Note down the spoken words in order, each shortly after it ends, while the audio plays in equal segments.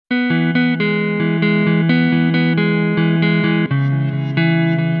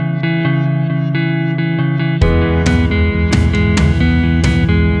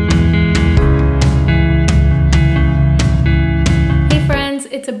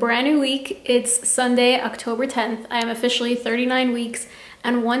brand new week. It's Sunday, October 10th. I am officially 39 weeks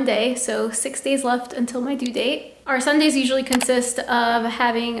and 1 day, so 6 days left until my due date. Our Sundays usually consist of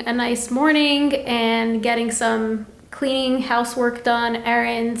having a nice morning and getting some cleaning, housework done,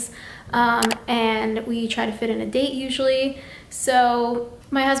 errands, and we try to fit in a date usually. So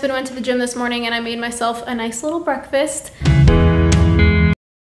my husband went to the gym this morning and I made myself a nice little breakfast.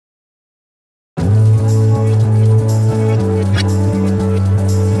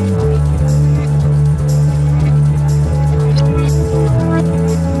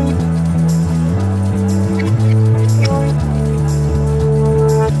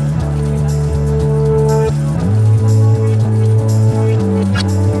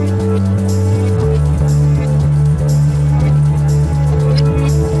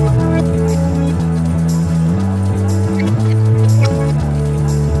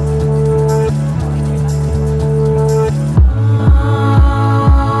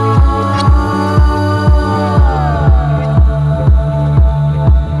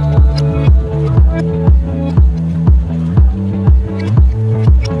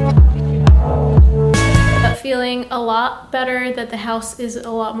 A lot better, that the house is a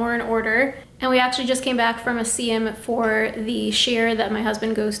lot more in order, and we actually just came back from a CM for the share that my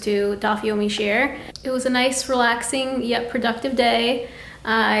husband goes to, Dafyomi share. It was a nice, relaxing yet productive day.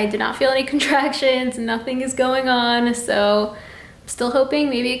 I did not feel any contractions, nothing is going on, so I'm still hoping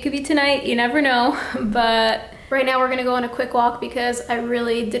maybe it could be tonight, you never know. But right now we're gonna go on a quick walk because I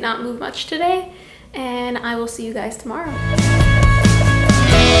really did not move much today, and I will see you guys tomorrow.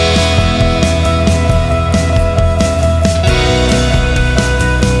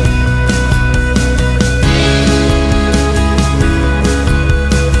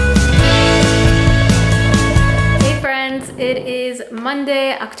 It is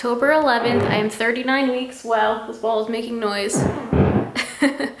Monday, October 11th. I am 39 weeks. Wow, this ball is making noise.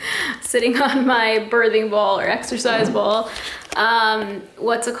 Sitting on my birthing ball or exercise ball.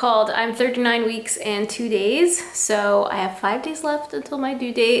 What's it called? I'm 39 weeks and 2 days. So I have 5 days left until my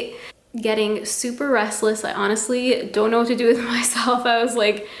due date. Getting super restless. I honestly don't know what to do with myself. I was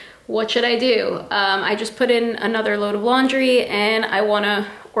like, what should I do? I just put in another load of laundry and I want to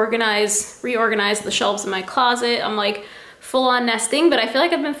reorganize the shelves in my closet. I'm like, full-on nesting, but I feel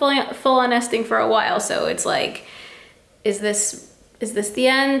like I've been full-on nesting for a while, so it's like, is this the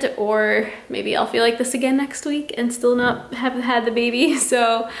end, or maybe I'll feel like this again next week and still not have had the baby?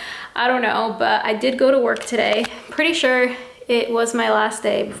 So I don't know, but I did go to work today. Pretty sure it was my last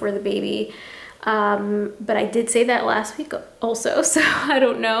day before the baby, but I did say that last week also, so I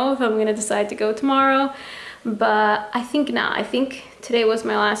don't know if I'm gonna decide to go tomorrow, but I think not. I think today was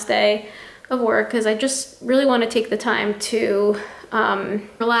my last day of work because I just really want to take the time to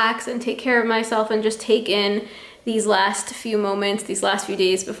relax and take care of myself and just take in these last few moments, these last few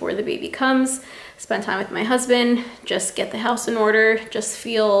days before the baby comes, spend time with my husband, just get the house in order, just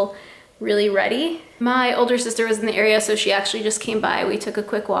feel really ready. My older sister was in the area, so she actually just came by. We took a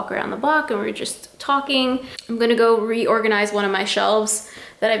quick walk around the block and we were just talking. I'm gonna go reorganize one of my shelves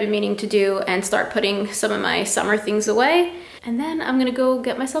that I've been meaning to do and start putting some of my summer things away. And then I'm gonna go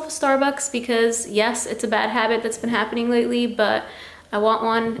get myself a Starbucks because yes, it's a bad habit that's been happening lately, but I want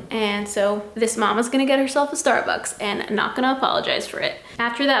one. And so this mama's gonna get herself a Starbucks and I'm not gonna apologize for it.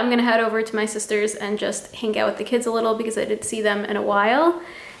 After that, I'm gonna head over to my sister's and just hang out with the kids a little because I didn't see them in a while.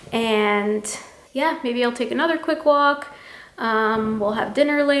 And yeah, maybe I'll take another quick walk. We'll have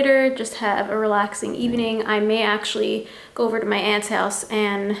dinner later, just have a relaxing evening. I may actually go over to my aunt's house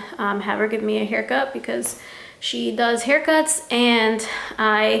and have her give me a haircut because she does haircuts, and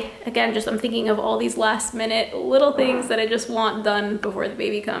I'm thinking of all these last minute little things that I just want done before the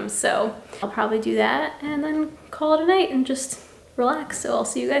baby comes. So I'll probably do that and then call it a night and just relax. So I'll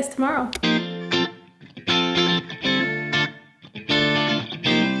see you guys tomorrow.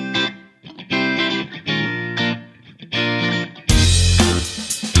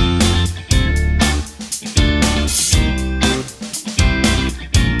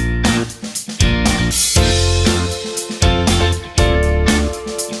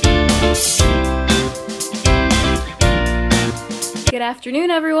 Good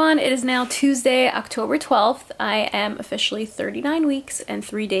afternoon, everyone. It is now Tuesday, October 12th. I am officially 39 weeks and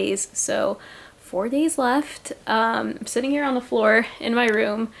 3 days, so 4 days left. I'm sitting here on the floor in my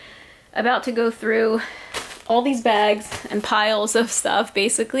room, about to go through all these bags and piles of stuff.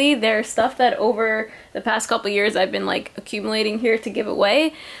 Basically, they're stuff that over the past couple years I've been like accumulating here to give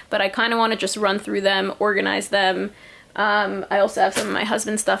away, but I kind of want to just run through them, organize them. I also have some of my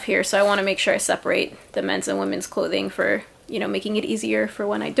husband's stuff here, so I want to make sure I separate the men's and women's clothing for, you know, making it easier for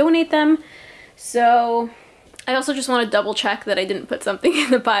when I donate them. So I also just want to double check that I didn't put something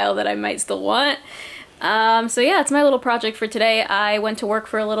in the pile that I might still want. So yeah, it's my little project for today. I went to work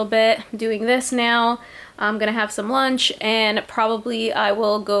for a little bit doing this now. I'm gonna have some lunch and probably I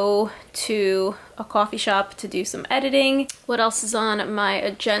will go to a coffee shop to do some editing. What else is on my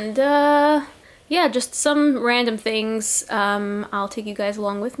agenda? Yeah, just some random things. I'll take you guys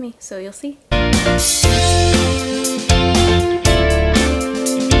along with me, so you'll see.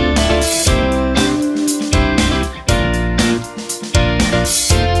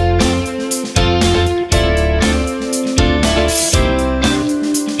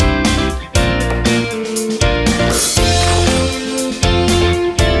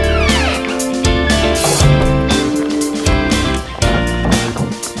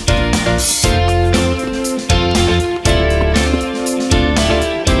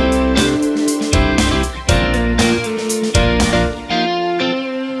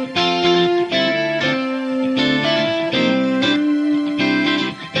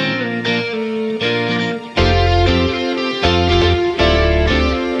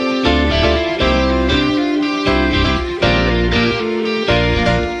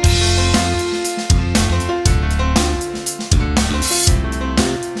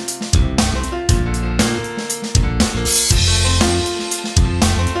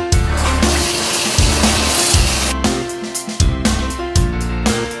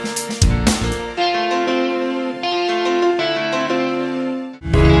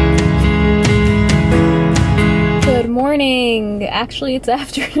 Morning. Actually, it's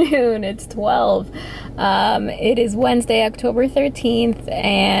afternoon. It's 12. It is Wednesday, October 13th,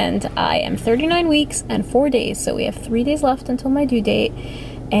 and I am 39 weeks and 4 days, so we have 3 days left until my due date,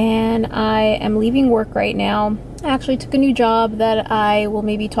 and I am leaving work right now. I actually took a new job that I will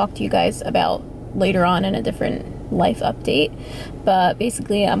maybe talk to you guys about later on in a different life update, but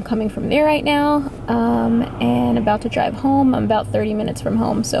basically I'm coming from there right now, and about to drive home. I'm about 30 minutes from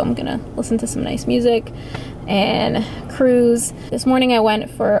home, so I'm gonna listen to some nice music and cruise. This morning I went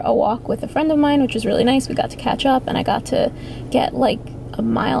for a walk with a friend of mine, which was really nice. We got to catch up and I got to get like a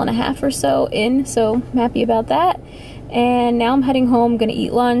mile and a half or so in, so I'm happy about that. And now I'm heading home, gonna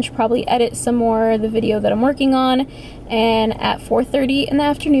eat lunch, probably edit some more of the video that I'm working on, and at 4:30 in the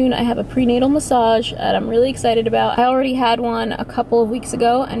afternoon I have a prenatal massage that I'm really excited about. I already had one a couple of weeks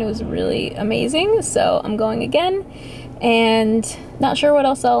ago and it was really amazing, so I'm going again, and not sure what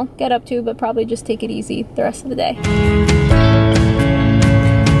else I'll get up to, but probably just take it easy the rest of the day.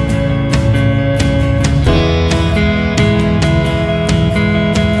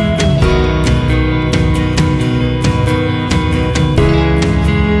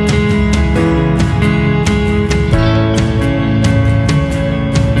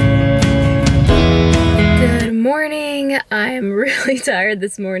 I'm really tired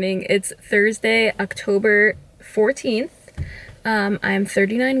this morning. It's Thursday, October 14th. I'm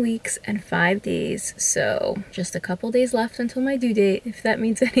 39 weeks and 5 days, so just a couple days left until my due date, if that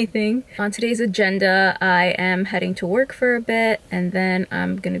means anything. On today's agenda, I am heading to work for a bit, and then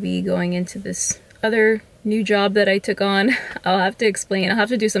I'm gonna be going into this other new job that I took on. I'll have to explain. I'll have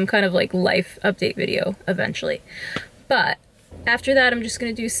to do some kind of like life update video eventually. But after that, I'm just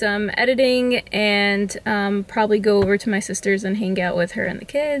gonna do some editing and probably go over to my sister's and hang out with her and the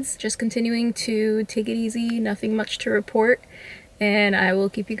kids. Just continuing to take it easy, nothing much to report, and I will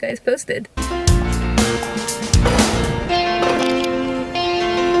keep you guys posted.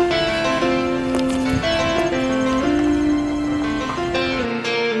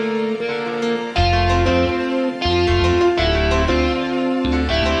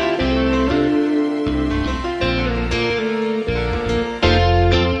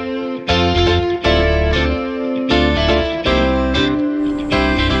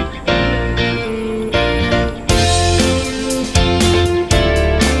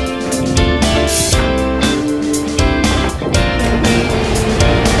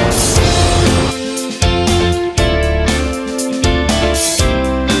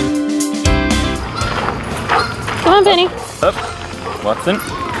 Come on, Penny. Up. Watson.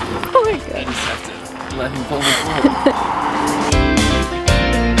 Oh my god. I just have to let him pull me forward.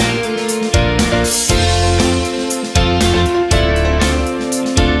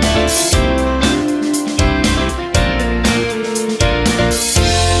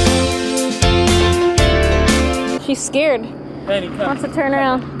 She's scared. Penny, come. Wants to turn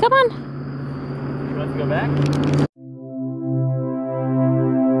around. Come on. You want to go back?